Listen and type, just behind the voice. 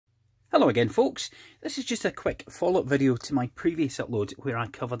Hello again folks, this is just a quick follow-up video to my previous upload where I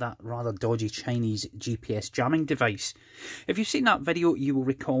covered that rather dodgy Chinese GPS jamming device. If you've seen that video, you will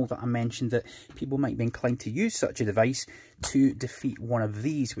recall that I mentioned that people might be inclined to use such a device to defeat one of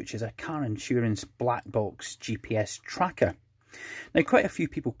these, which is a car insurance black box GPS tracker. Now quite a few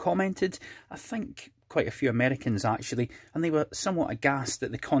people commented, I think quite a few Americans actually, and they were somewhat aghast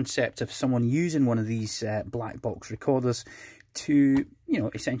at the concept of someone using one of these black box recorders to,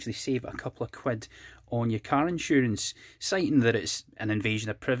 essentially save a couple of quid on your car insurance, citing that it's an invasion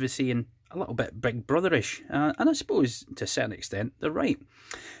of privacy and a little bit Big Brotherish. And I suppose to a certain extent they're right.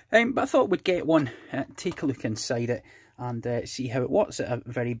 But I thought we'd get one, take a look inside it and see how it works at a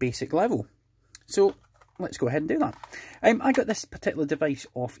very basic level. So let's go ahead and do that. I got this particular device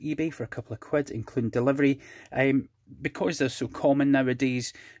off eBay for a couple of quid, including delivery. Because they're so common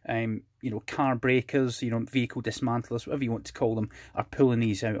nowadays, car breakers, vehicle dismantlers, whatever you want to call them, are pulling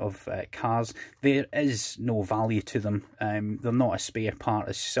these out of cars. There is no value to them. They're not a spare part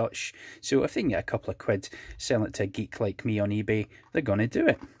as such. So if they can get a couple of quid selling it to a geek like me on eBay, they're going to do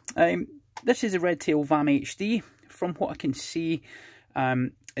it. This is a Red Tail VAM HD. From what I can see,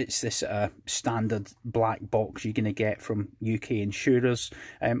 it's this standard black box you're going to get from UK insurers,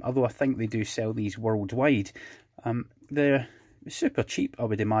 although I think they do sell these worldwide. They're super cheap, I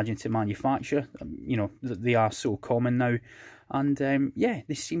would imagine, to manufacture. They are so common now, and yeah,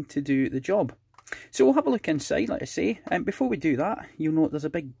 they seem to do the job. So we'll have a look inside, like I say. Before we do that, you'll note there's a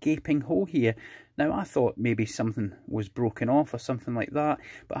big gaping hole here. Now, I thought maybe something was broken off or something like that,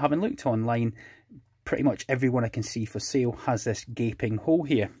 but having looked online, pretty much everyone I can see for sale has this gaping hole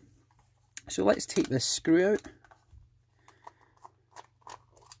here. So let's take this screw out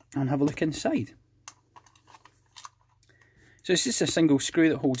and have a look inside. So it's just a single screw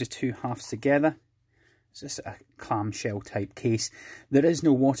that holds the two halves together. It's just a clamshell type case. There is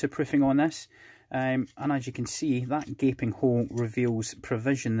no waterproofing on this. And as you can see, that gaping hole reveals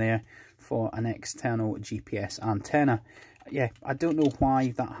provision there for an external GPS antenna. Yeah, I don't know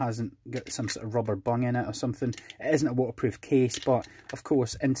why that hasn't got some sort of rubber bung in it or something. It isn't a waterproof case, but of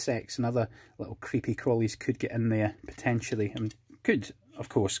course insects and other little creepy crawlies could get in there potentially and could, of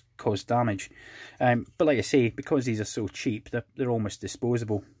course, cause damage. But like I say, because these are so cheap, they're almost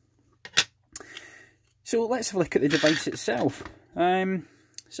disposable. So let's have a look at the device itself.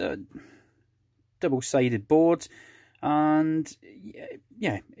 So double-sided board, and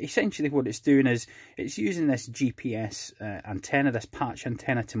yeah, essentially what it's doing is it's using this GPS antenna, this patch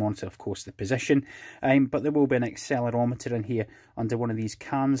antenna, to monitor, of course, the position. But there will be an accelerometer in here under one of these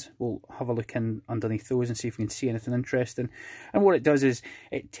cans. We'll have a look in underneath those and see if we can see anything interesting. And what it does is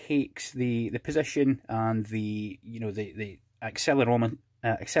it takes the position and the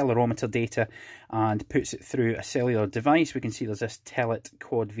accelerometer data and puts it through a cellular device. We can see there's this Telit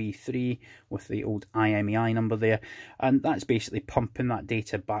Quad V3 with the old IMEI number there, and that's basically pumping that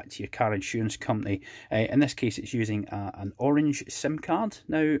data back to your car insurance company. In this case, it's using an Orange SIM card.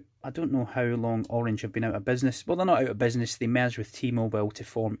 Now, I don't know how long Orange have been out of business. Well, they're not out of business. They merged with T-Mobile to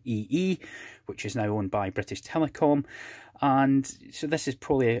form EE, which is now owned by British Telecom. And so this is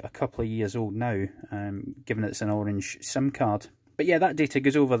probably a couple of years old now, given it's an Orange SIM card. But yeah, that data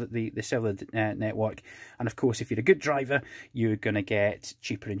goes over the cellular network, and of course if you're a good driver, you're going to get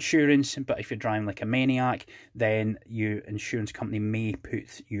cheaper insurance. But if you're driving like a maniac, then your insurance company may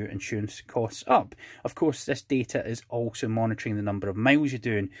put your insurance costs up. Of course, this data is also monitoring the number of miles you're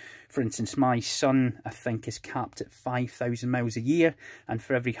doing. For instance, my son, I think, is capped at 5,000 miles a year, and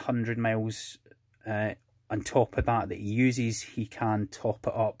for every 100 miles on top of that he uses, he can top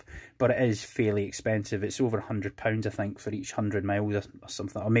it up, but it is fairly expensive. It's over £100, I think, for each 100 miles or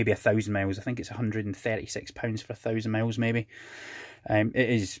something, or maybe 1,000 miles. I think it's £136 for 1,000 miles, maybe. It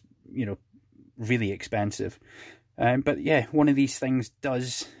is, really expensive. But yeah, one of these things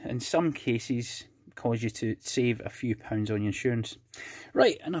does, in some cases, cause you to save a few pounds on your insurance.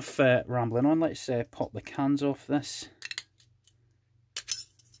 Right, enough rambling on. Let's pop the cans off this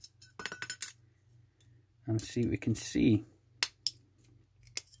and see what we can see.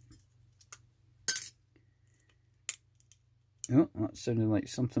 Oh, that sounded like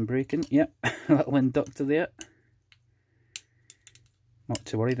something breaking. Yep, a little inductor there. Not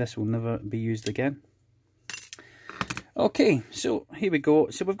to worry, this will never be used again. Okay, so here we go.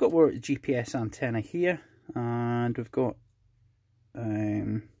 So we've got our GPS antenna here, and we've got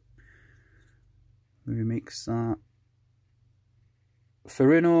who makes that?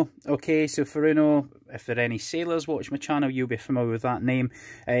 Furuno. Okay, so Furuno, if there are any sailors watch my channel, you'll be familiar with that name.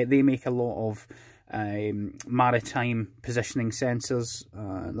 They make a lot of maritime positioning sensors,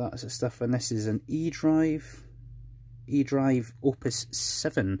 that sort of stuff, and this is an E-drive eDrive Opus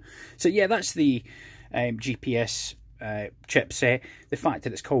 7. So yeah, that's the GPS chipset. The fact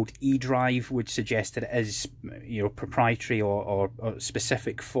that it's called eDrive would suggest that it is, you know, proprietary or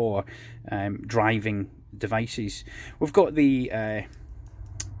specific for driving devices. We've got the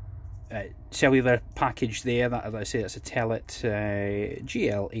cellular package there. That, let's say, that's a Telit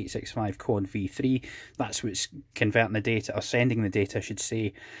GL865 Quad V3. That's what's converting the data, or sending the data, I should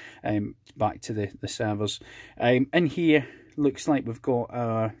say, back to the servers. In here, looks like we've got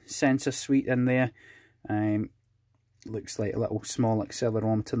our sensor suite in there. Looks like a little small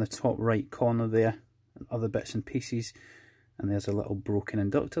accelerometer in the top right corner there, and other bits and pieces. And there's a little broken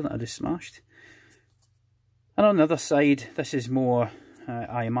inductor that I just smashed. And on the other side, this is more,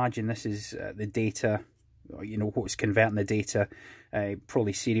 I imagine this is the data, or, you know, what's converting the data,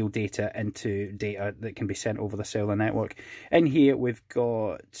 probably serial data into data that can be sent over the cellular network. In here we've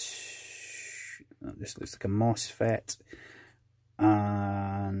got, this looks like a MOSFET,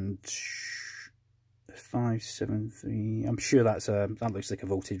 and 573, I'm sure that looks like a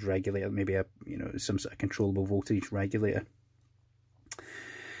voltage regulator, maybe a, you know, some sort of controllable voltage regulator.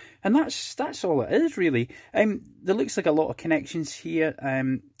 And that's all it is, really. There looks like a lot of connections here.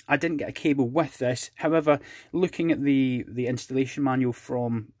 I didn't get a cable with this. However, looking at the installation manual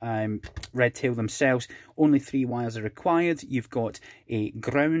from Redtail themselves, only 3 wires are required. You've got a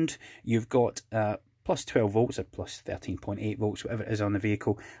ground, you've got plus 12 volts or plus 13.8 volts, whatever it is on the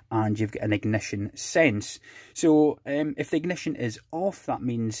vehicle, and you've got an ignition sense. So if the ignition is off, that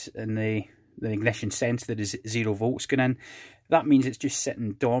means in the ignition sense there is 0 volts going in. That means it's just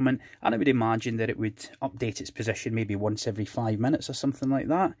sitting dormant, and I would imagine that it would update its position maybe once every 5 minutes or something like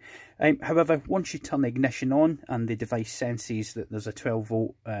that. However, once you turn the ignition on and the device senses that there's a 12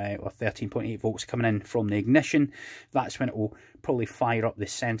 volt or 13.8 volts coming in from the ignition, that's when it will probably fire up the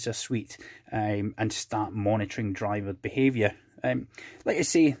sensor suite and start monitoring driver behaviour. Like I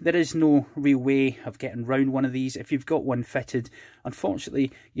say, there is no real way of getting round one of these. If you've got one fitted,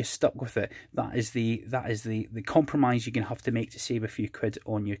 unfortunately, you're stuck with it. That is the compromise you're going to have to make to save a few quid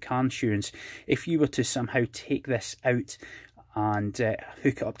on your car insurance. If you were to somehow take this out and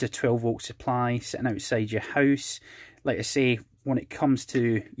hook it up to 12 volt supply, sitting outside your house, like I say, when it comes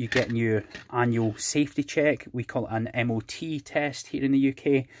to you getting your annual safety check, we call it an MOT test here in the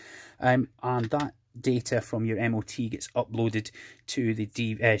UK, and that data from your MOT gets uploaded to the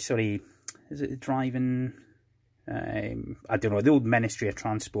is it the driving, I don't know, the old Ministry of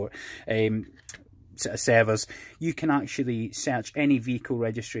Transport sort of servers. You can actually search any vehicle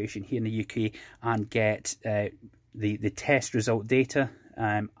registration here in the UK and get the test result data,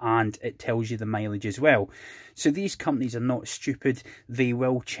 and it tells you the mileage as well. So these companies are not stupid. They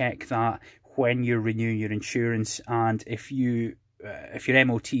will check that when you're renewing your insurance, and if your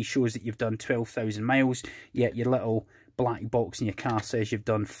MOT shows that you've done 12,000 miles, yet your little black box in your car says you've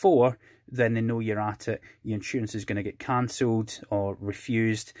done 4, then they know you're at it. Your insurance is going to get cancelled or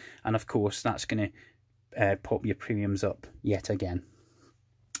refused, and of course that's going to pop your premiums up yet again.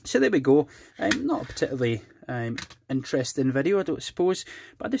 So there we go. Not a particularly interesting video, I don't suppose,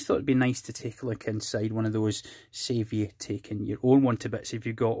 but I just thought it'd be nice to take a look inside one of those, save you taking your own one to bits if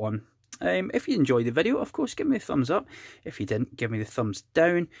you've got one. If you enjoyed the video, of course, give me a thumbs up. If you didn't, give me the thumbs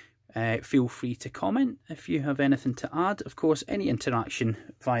down. Feel free to comment if you have anything to add. Of course, any interaction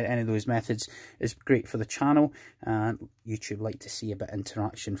via any of those methods is great for the channel, and YouTube like to see a bit of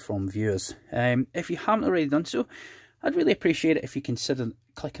interaction from viewers. If you haven't already done so, I'd really appreciate it if you consider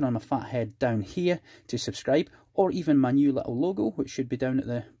clicking on my fat head down here to subscribe, or even my new little logo, which should be down at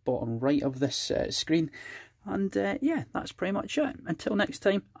the bottom right of this screen. And yeah, that's pretty much it. Until next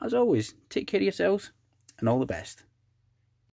time, as always, take care of yourselves and all the best.